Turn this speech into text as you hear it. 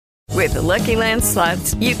With the Lucky Land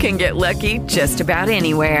Slots, you can get lucky just about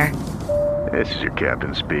anywhere. This is your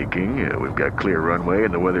captain speaking. We've got clear runway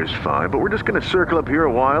and the weather's fine, but we're just going to circle up here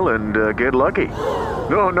a while and get lucky.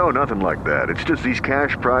 No, nothing like that. It's just these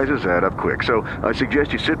cash prizes add up quick. So I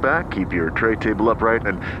suggest you sit back, keep your tray table upright,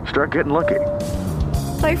 and start getting lucky.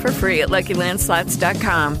 Play for free at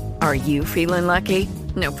LuckyLandSlots.com. Are you feeling lucky?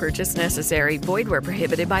 No purchase necessary. Void where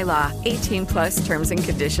prohibited by law. 18 plus terms and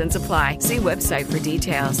conditions apply. See website for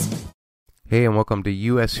details. Hey, and welcome to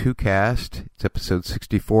Whocast. It's episode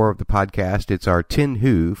 64 of the podcast. It's our Tin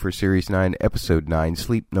Who for Series 9, Episode 9,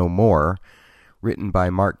 Sleep No More, written by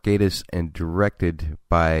Mark Gatiss and directed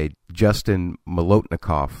by Justin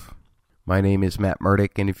Molotnikoff. My name is Matt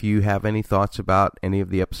Murdock, and if you have any thoughts about any of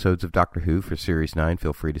the episodes of Doctor Who for Series 9,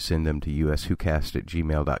 feel free to send them to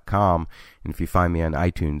uswhocast@gmail.com. And if you find me on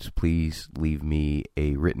iTunes, please leave me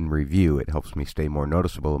a written review. It helps me stay more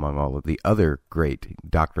noticeable among all of the other great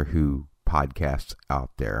Doctor Who podcasts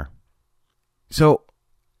out there. So,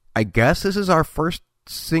 I guess this is our first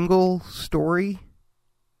single story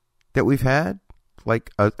that we've had,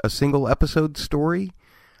 like a single episode story.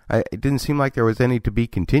 It didn't seem like there was any to be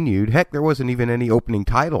continued. Heck, there wasn't even any opening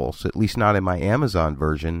titles, at least not in my Amazon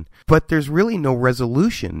version. But there's really no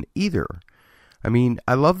resolution either. I mean,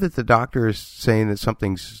 I love that the Doctor is saying that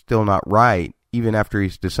something's still not right, even after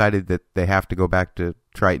he's decided that they have to go back to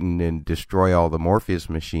Triton and destroy all the Morpheus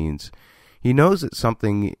machines. He knows that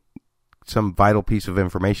some vital piece of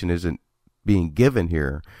information isn't being given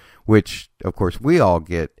here, which, of course, we all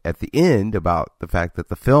get at the end about the fact that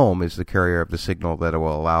the film is the carrier of the signal that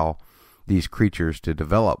will allow these creatures to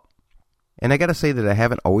develop. And I got to say that I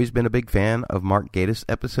haven't always been a big fan of Mark Gatiss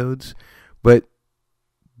episodes, but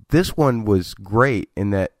this one was great in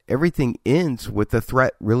that everything ends with the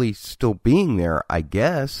threat really still being there, I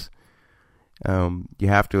guess. You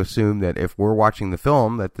have to assume that if we're watching the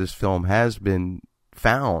film, that this film has been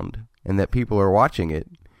found and that people are watching it.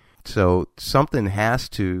 So something has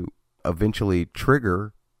to eventually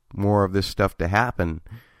trigger more of this stuff to happen.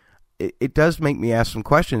 It does make me ask some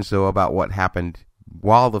questions, though, about what happened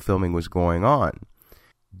while the filming was going on.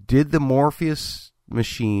 Did the Morpheus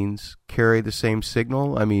machines carry the same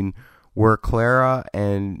signal? I mean, were Clara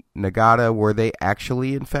and Nagata, were they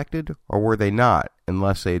actually infected, or were they not,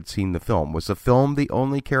 unless they had seen the film? Was the film the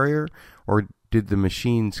only carrier, or did the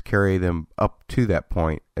machines carry them up to that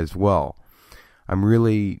point as well? I'm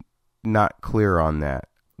really not clear on that.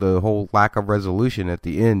 The whole lack of resolution at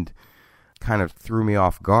the end kind of threw me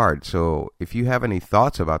off guard. So if you have any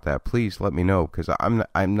thoughts about that, please let me know, because I'm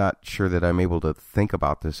not sure that I'm able to think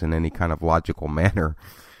about this in any kind of logical manner.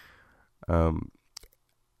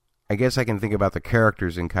 I guess I can think about the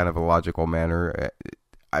characters in kind of a logical manner.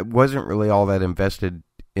 I wasn't really all that invested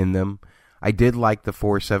in them. I did like the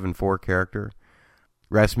 474 character.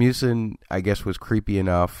 Rasmussen, I guess, was creepy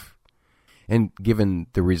enough. And given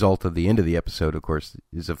the result of the end of the episode, of course,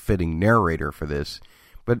 is a fitting narrator for this.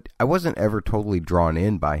 But I wasn't ever totally drawn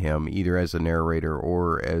in by him, either as a narrator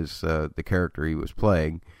or as the character he was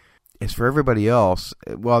playing. As for everybody else,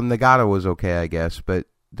 well, Nagata was okay, I guess. But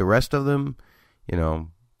the rest of them,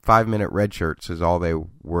 5-minute red shirts is all they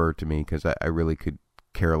were to me, because I really could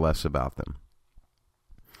care less about them.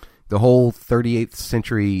 The whole 38th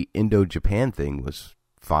century Indo-Japan thing was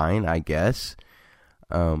fine, I guess.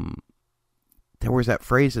 There was that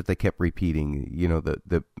phrase that they kept repeating,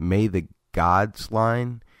 the "May the Gods"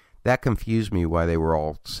 line. That confused me why they were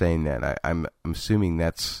all saying that. I'm assuming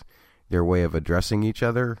that's their way of addressing each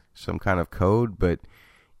other, some kind of code, but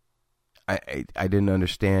I didn't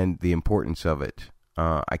understand the importance of it.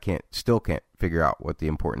 I still can't figure out what the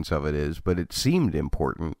importance of it is, but it seemed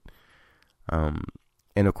important.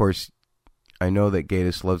 And of course, I know that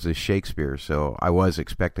Gatiss loves his Shakespeare, so I was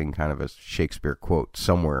expecting kind of a Shakespeare quote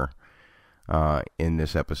somewhere in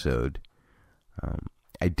this episode.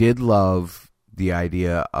 I did love the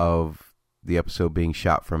idea of the episode being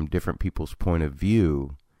shot from different people's point of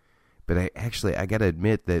view, but I got to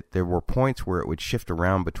admit that there were points where it would shift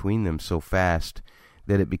around between them so fast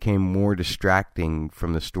that it became more distracting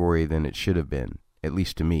from the story than it should have been, at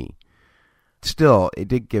least to me. Still, it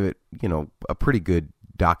did give it, a pretty good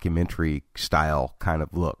documentary style kind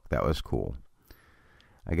of look. That was cool.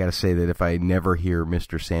 I got to say that if I never hear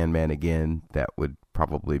Mr. Sandman again, that would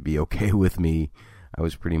probably be okay with me. I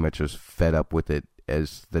was pretty much as fed up with it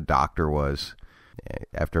as the Doctor was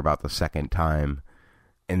after about the second time.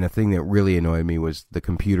 And the thing that really annoyed me was the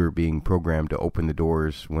computer being programmed to open the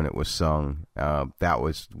doors when it was sung. That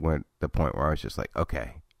was the point where I was just like,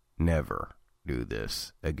 okay, never do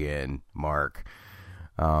this again, Mark.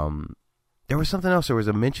 There was something else. There was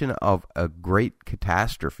a mention of a great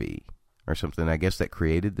catastrophe or something, I guess, that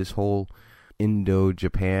created this whole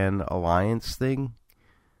Indo-Japan alliance thing.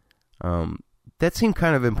 That seemed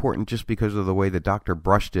kind of important just because of the way the Doctor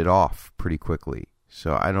brushed it off pretty quickly.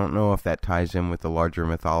 So I don't know if that ties in with the larger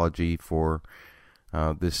mythology for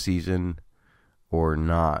this season or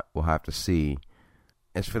not. We'll have to see.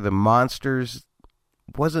 As for the monsters,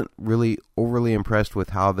 wasn't really overly impressed with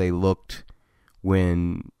how they looked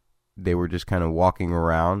when they were just kind of walking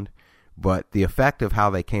around. But the effect of how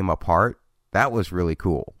they came apart, that was really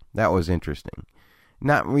cool. That was interesting.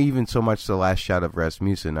 Not even so much the last shot of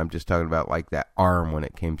Rasmussen. I'm just talking about like that arm when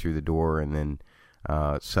it came through the door and then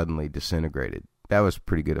suddenly disintegrated. That was a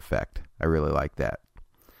pretty good effect. I really liked that.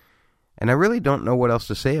 And I really don't know what else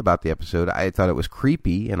to say about the episode. I thought it was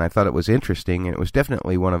creepy, and I thought it was interesting, and it was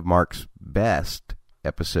definitely one of Mark's best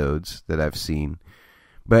episodes that I've seen.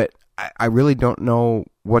 But I really don't know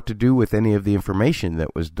what to do with any of the information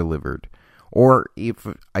that was delivered, or if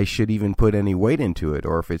I should even put any weight into it,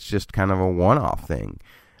 or if it's just kind of a one-off thing.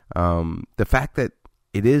 The fact that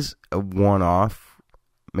it is a one-off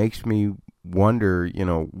makes me wonder,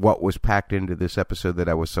 what was packed into this episode that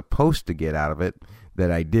I was supposed to get out of it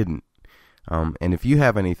that I didn't. And if you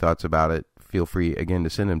have any thoughts about it, feel free, again, to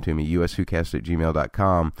send them to me,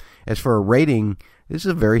 uswhocast@gmail.com. As for a rating, this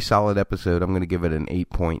is a very solid episode. I'm going to give it an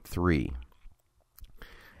 8.3.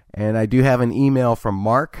 And I do have an email from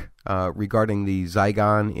Mark regarding the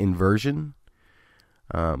Zygon inversion.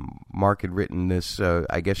 Mark had written this,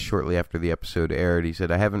 I guess, shortly after the episode aired. He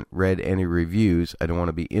said, I haven't read any reviews. I don't want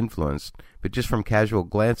to be influenced. But just from casual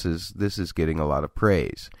glances, this is getting a lot of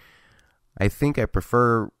praise. I think I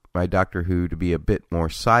prefer my Doctor Who to be a bit more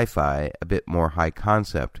sci-fi, a bit more high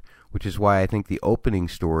concept, which is why I think the opening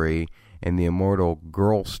story and the immortal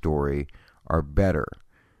girl story are better.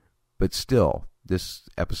 But still, this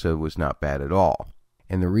episode was not bad at all.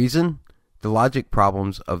 And the reason? The logic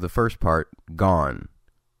problems of the first part, gone.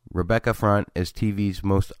 Rebecca Front as TV's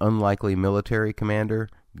most unlikely military commander,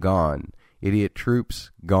 gone. Idiot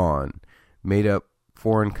troops, gone. Made up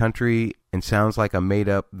foreign country and sounds like a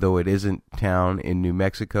made-up, though it isn't, town in New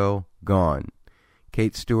Mexico, gone.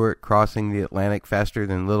 Kate Stewart crossing the Atlantic faster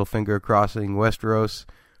than Littlefinger crossing Westeros,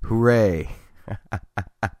 hooray.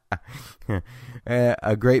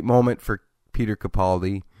 A great moment for Peter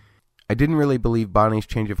Capaldi. I didn't really believe Bonnie's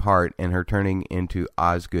change of heart and her turning into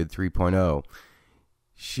Osgood 3.0.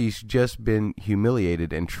 She's just been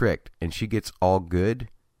humiliated and tricked, and she gets all good?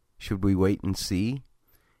 Should we wait and see?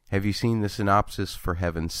 Have you seen the synopsis for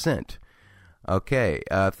Heaven Sent? Okay,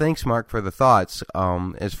 thanks, Mark, for the thoughts.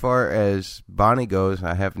 As far as Bonnie goes,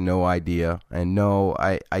 I have no idea. And no,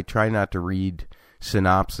 I try not to read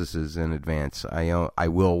synopsises in advance. I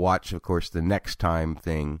will watch, of course, the Next Time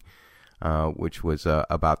thing, which was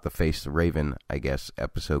about the Face the Raven, I guess,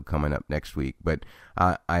 episode coming up next week. But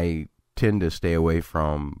I tend to stay away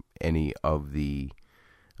from any of the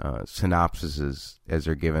synopsises as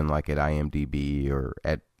they're given, like at IMDb or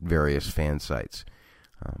at various fan sites.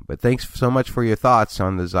 But thanks so much for your thoughts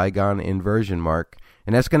on the Zygon inversion, Mark.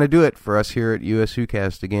 And that's going to do it for us here at US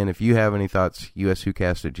Whocast. Again, if you have any thoughts,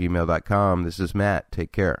 uswhocast@gmail.com. This is Matt.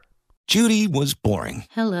 Take care. Judy was boring.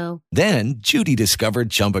 Hello. Then Judy discovered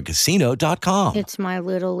ChumbaCasino.com. It's my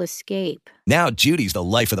little escape. Now Judy's the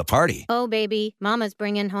life of the party. Oh, baby, mama's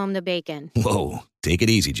bringing home the bacon. Whoa, take it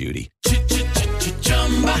easy, Judy.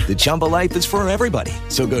 The Chumba life is for everybody.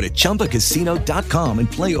 So go to ChumbaCasino.com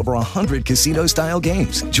and play over 100 casino-style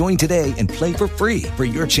games. Join today and play for free for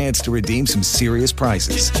your chance to redeem some serious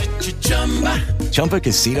prizes.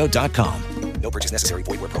 ChumbaCasino.com. No purchase necessary.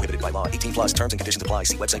 Void where prohibited by law. 18+ terms and conditions apply.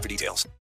 See website for details.